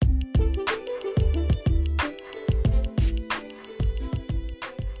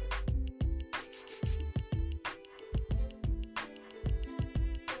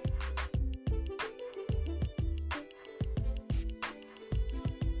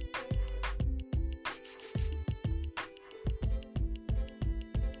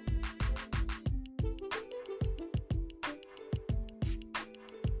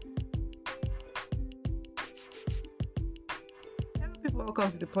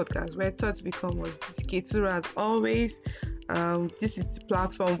Welcome to the podcast where thoughts become us. This is Ketura as always. This is the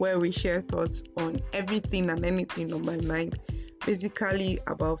platform where we share thoughts on everything and anything on my mind. Basically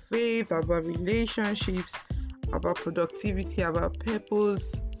about faith, about relationships, about productivity, about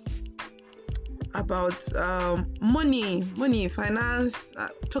purpose, about money, finance.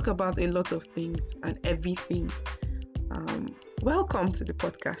 Talk about a lot of things and everything. Welcome to the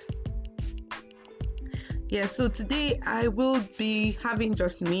podcast. Yeah, so today I will be having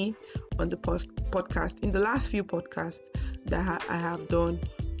just me on the podcast. In the last few podcasts that I have done,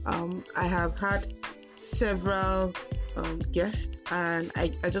 I have had several guests, and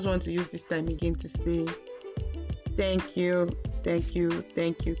I just want to use this time again to say thank you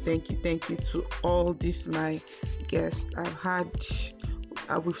to all these my guests.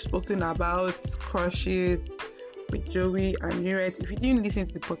 We've spoken about crushes with Joey and Nuret. If you didn't listen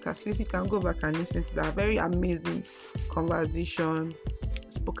to the podcast, please you can go back and listen to that very amazing conversation.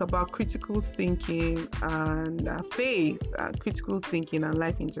 Spoke about critical thinking and faith, and critical thinking and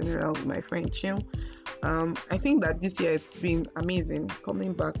life in general with my friend Chim. I think that this year it's been amazing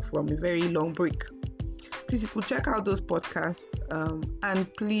coming back from a very long break. Please you could check out those podcasts,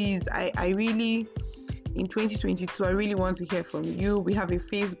 and please I really in 2022 I really want to hear from you. We have a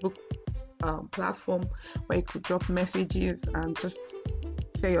Facebook platform where you could drop messages and just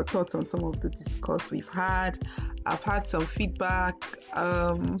share your thoughts on some of the discourse we've had. I've had some feedback,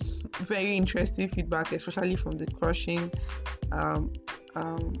 very interesting feedback, especially from the crushing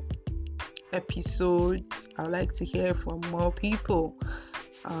episodes. I'd like to hear from more people.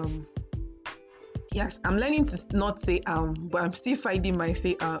 Yes, I'm learning to not say but I'm still finding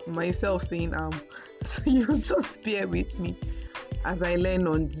myself saying so you just bear with me as I learn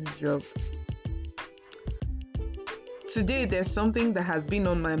on this job. Today there's something that has been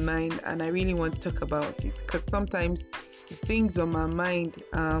on my mind and I really want to talk about it, because sometimes the things on my mind,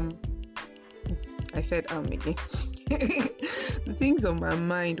 I said again, the things on my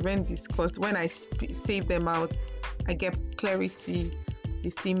mind when discussed, when I say them out, I get clarity.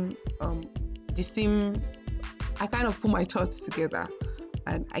 They seem, I kind of put my thoughts together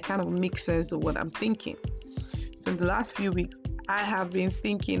and I kind of make sense of what I'm thinking. So in the last few weeks, I have been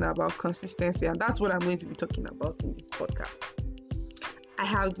thinking about consistency, and that's what I'm going to be talking about in this podcast. I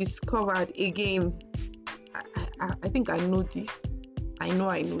have discovered again, I think I know this,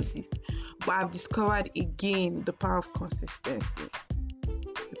 but I've discovered again the power of consistency.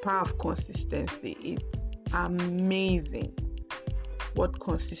 The power of consistency. It's amazing what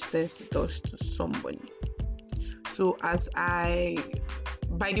consistency does to somebody. So by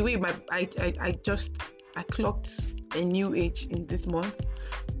the way, I clocked a new age in this month.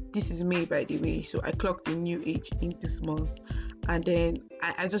 This is May, by the way, so I clocked a new age in this month, and then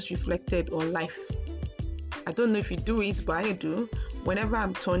I just reflected on life. I don't know if you do it, but I do. Whenever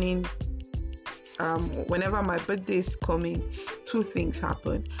I'm turning, whenever my birthday is coming, two things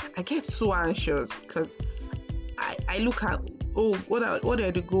happen. I get so anxious because I look at, what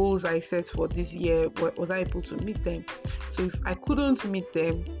are the goals I set for this year? Was I able to meet them? So if I couldn't meet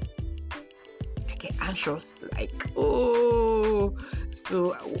them, get anxious,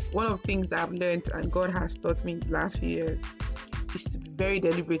 so one of the things that I've learned and God has taught me in the last few years is to be very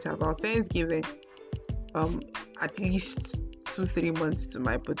deliberate about Thanksgiving, at least 2-3 months to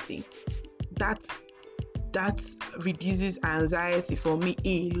my birthday. That reduces anxiety for me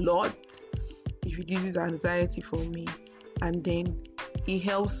a lot. It reduces anxiety for me, and then it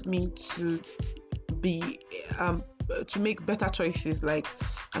helps me to be to make better choices,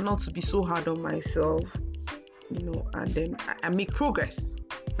 and not to be so hard on myself, and then I make progress.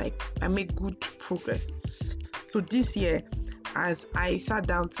 I make good progress. So this year, as I sat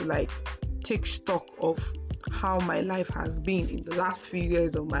down to take stock of how my life has been in the last few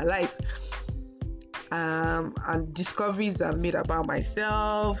years of my life, and discoveries I've made about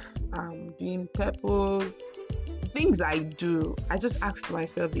myself, doing purpose, things I do, I just asked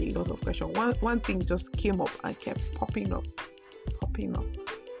myself a lot of questions. One thing just came up and kept popping up.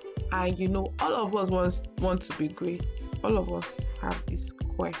 And all of us want to be great. All of us have this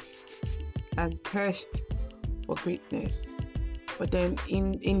quest and thirst for greatness. But then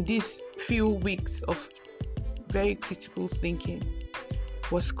in these few weeks of very critical thinking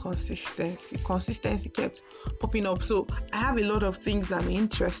was consistency. Consistency kept popping up. So I have a lot of things I'm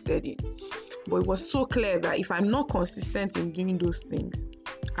interested in. But it was so clear that if I'm not consistent in doing those things,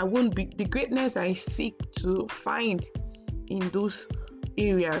 I won't be, the greatness I seek to find in those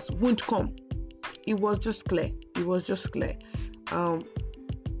areas won't come. It was just clear.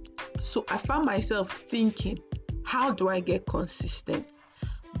 So I found myself thinking, how do I get consistent?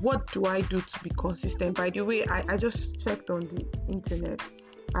 what do I do to be consistent? By the way, I just checked on the internet.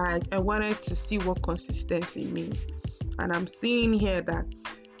 I wanted to see what consistency means. And I'm seeing here that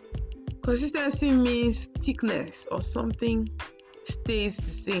consistency means thickness, or something stays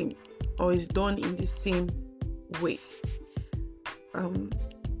the same or is done in the same way.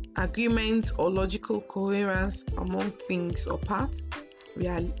 Agreement or logical coherence among things or parts,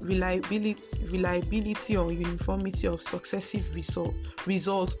 reliability or uniformity of successive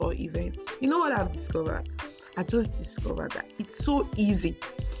results or events. You know what I've discovered? I just discovered that it's so easy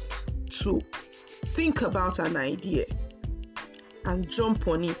to think about an idea and jump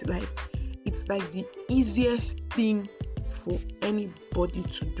on it. Like, it's like the easiest thing for anybody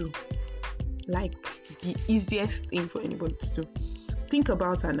to do. Like, the easiest thing for anybody to do. Think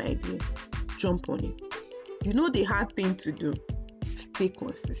about an idea, jump on it. You know the hard thing to do? Stay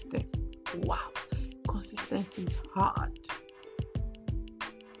consistent. Wow, consistency is hard.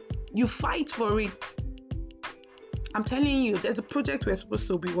 You fight for it. I'm telling you, there's a project we're supposed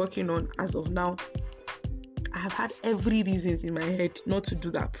to be working on as of now. I have had every reasons in my head not to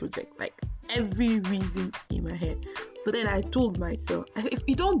do that project. Like, every reason in my head. But then I told myself, if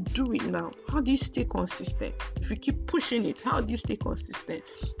you don't do it now, how do you stay consistent? If you keep pushing it, how do you stay consistent?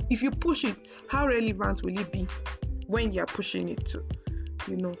 If you push it, how relevant will it be when you're pushing it to?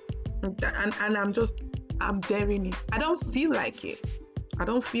 You know, and I'm daring it. I don't feel like it,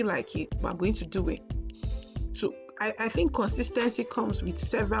 but I'm going to do it. So I think consistency comes with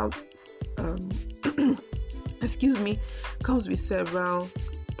several comes with several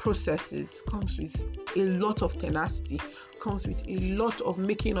processes, comes with a lot of tenacity, comes with a lot of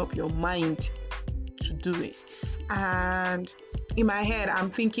making up your mind to do it. And in my head, I'm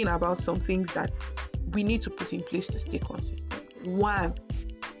thinking about some things that we need to put in place to stay consistent. One,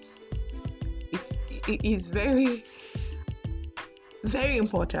 it is very, very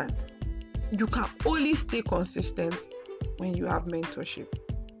important. You can only stay consistent when you have mentorship.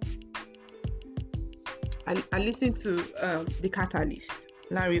 I listened to The Catalyst,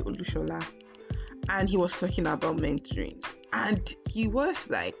 Larry Olushola, and he was talking about mentoring. And he was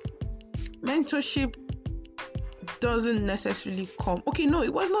like, mentorship doesn't necessarily come. Okay, no,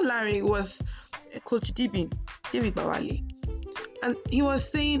 it was not Larry, it was Coach David Bawale. And he was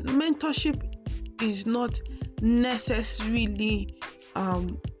saying mentorship is not necessarily I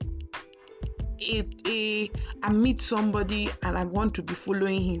meet somebody and I want to be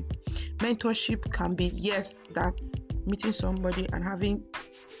following him. Mentorship can be, yes, that meeting somebody and having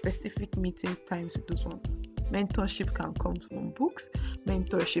specific meeting times with those ones. Mentorship can come from books.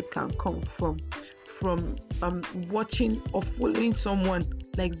 Mentorship can come from watching or following someone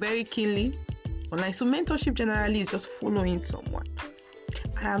like very keenly online. So mentorship generally is just following someone.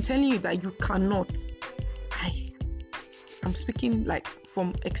 And I'm telling you that you cannot. I'm speaking like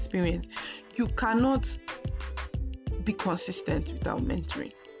from experience. You cannot be consistent without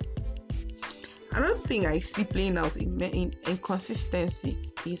mentoring. Another thing I see playing out in consistency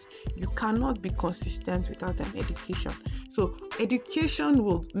is you cannot be consistent without an education. So education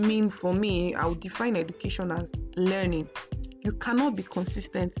will mean, for me, I would define education as learning. You cannot be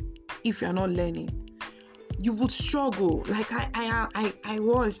consistent if you're not learning. You would struggle. Like I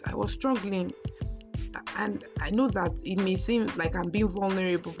was struggling. And I know that it may seem like I'm being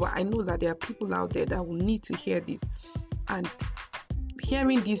vulnerable, but I know that there are people out there that will need to hear this. And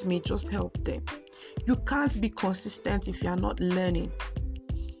hearing this may just help them. You can't be consistent if you are not learning.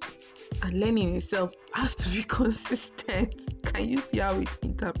 And learning itself has to be consistent. Can you see how it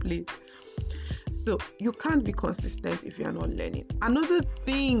interplays? So you can't be consistent if you are not learning. Another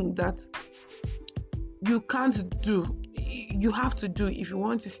thing that you can't do, you have to do if you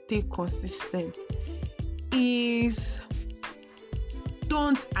want to stay consistent, is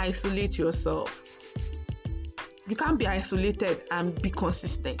don't isolate yourself. You can't be isolated and be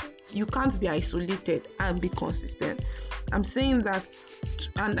consistent. You can't be isolated and be consistent. I'm saying that,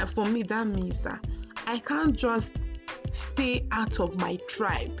 and for me, that means that I can't just stay out of my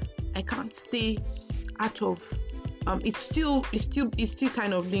tribe. I can't stay out of. It's still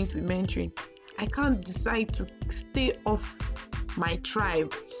kind of linked with mentoring. I can't decide to stay off my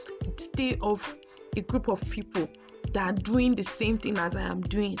tribe, stay off a group of people that are doing the same thing as I am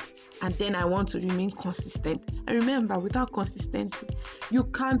doing, and then I want to remain consistent. And remember, without consistency, you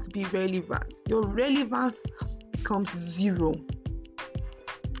can't be relevant. Your relevance becomes zero.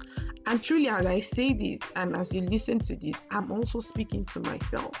 And truly, as I say this, and as you listen to this, I'm also speaking to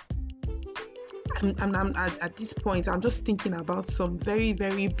myself. I'm at this point, I'm just thinking about some very,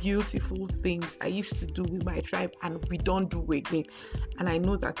 very beautiful things I used to do with my tribe and we don't do again. And I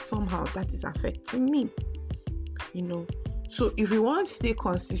know that somehow that is affecting me, So if you want to stay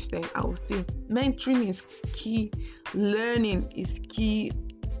consistent, I would say mentoring is key, learning is key,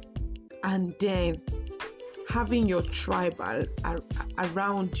 and then having your tribe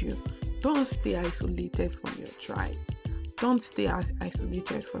around you. Don't stay isolated from your tribe. Don't stay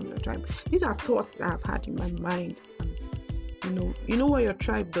isolated from your tribe. These are thoughts that I've had in my mind. You know what your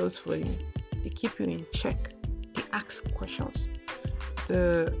tribe does for you? They keep you in check. They ask questions.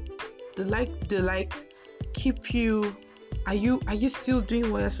 They keep you. Are you still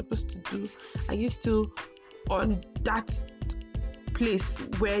doing what you're supposed to do? Are you still on that place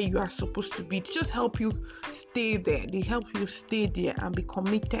where you are supposed to be? They just help you stay there. They help you stay there and be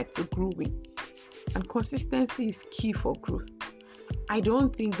committed to growing. And consistency is key for growth. I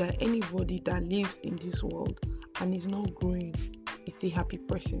don't think that anybody that lives in this world and is not growing is a happy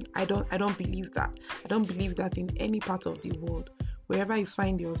person. I don't believe that. I don't believe that in any part of the world. Wherever you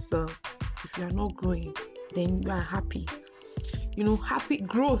find yourself, if you are not growing, then you are happy. Happy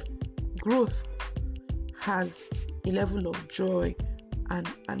growth has a level of joy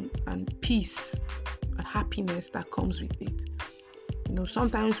and peace and happiness that comes with it.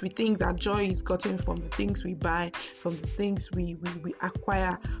 Sometimes we think that joy is gotten from the things we buy, from the things we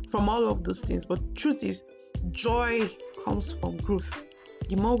acquire, from all of those things. But truth is, joy comes from growth.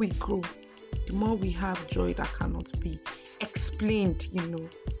 The more we grow, the more we have joy that cannot be explained,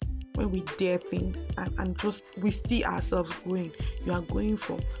 when we dare things and just we see ourselves growing. You are going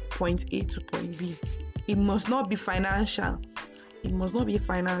from point A to point B. It must not be financial. It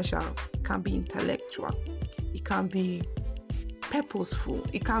can be intellectual. It can be purposeful.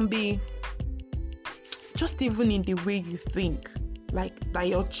 It can be just even in the way you think, like that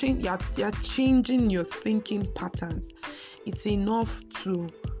you're changing your thinking patterns. It's enough to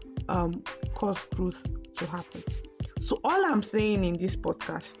cause growth to happen. So all I'm saying in this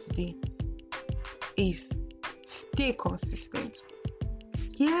podcast today is stay consistent.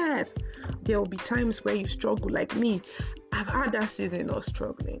 Yes, there will be times where you struggle. Like me, I've had that season of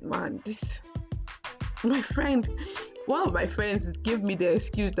struggling, man. One of my friends gave me the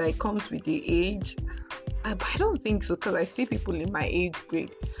excuse that it comes with the age. I don't think so, because I see people in my age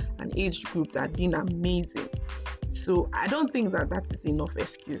grade and age group that are doing amazing. So I don't think that is enough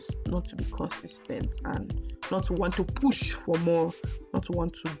excuse not to be consistent and not to want to push for more, not to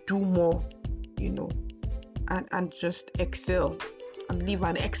want to do more, and just excel and live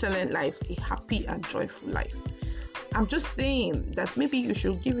an excellent life, a happy and joyful life. I'm just saying that maybe you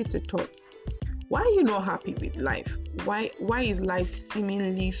should give it a thought. Why are you not happy with life? Why is life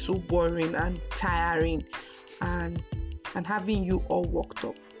seemingly so boring and tiring and having you all worked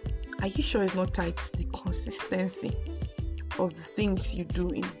up? Are you sure it's not tied to the consistency of the things you do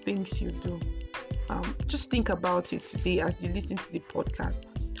in things you do? Just think about it today as you listen to the podcast.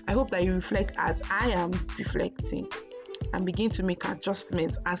 I hope that you reflect as I am reflecting and begin to make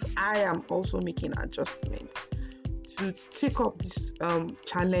adjustments as I am also making adjustments to take up this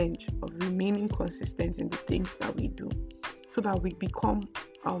challenge of remaining consistent in the things that we do, so that we become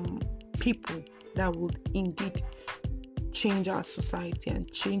people that would indeed change our society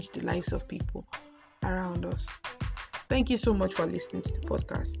and change the lives of people around us. Thank you so much for listening to the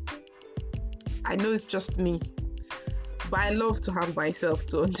podcast. I know it's just me, but I love to have myself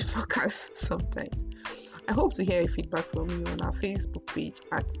too on the podcast sometimes. I hope to hear feedback from you on our Facebook page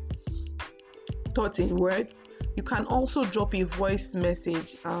at Thoughts in Words. You can also drop a voice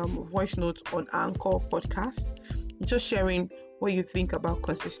note on Anchor podcast, just sharing what you think about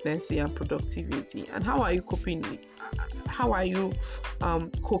consistency and productivity, and how are you coping? How are you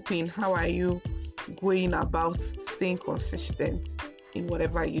coping? How are you going about staying consistent in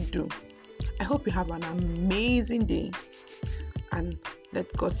whatever you do? I hope you have an amazing day, and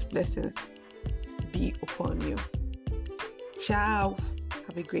let God's blessings be upon you. Ciao.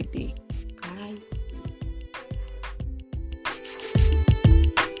 Have a great day. Bye.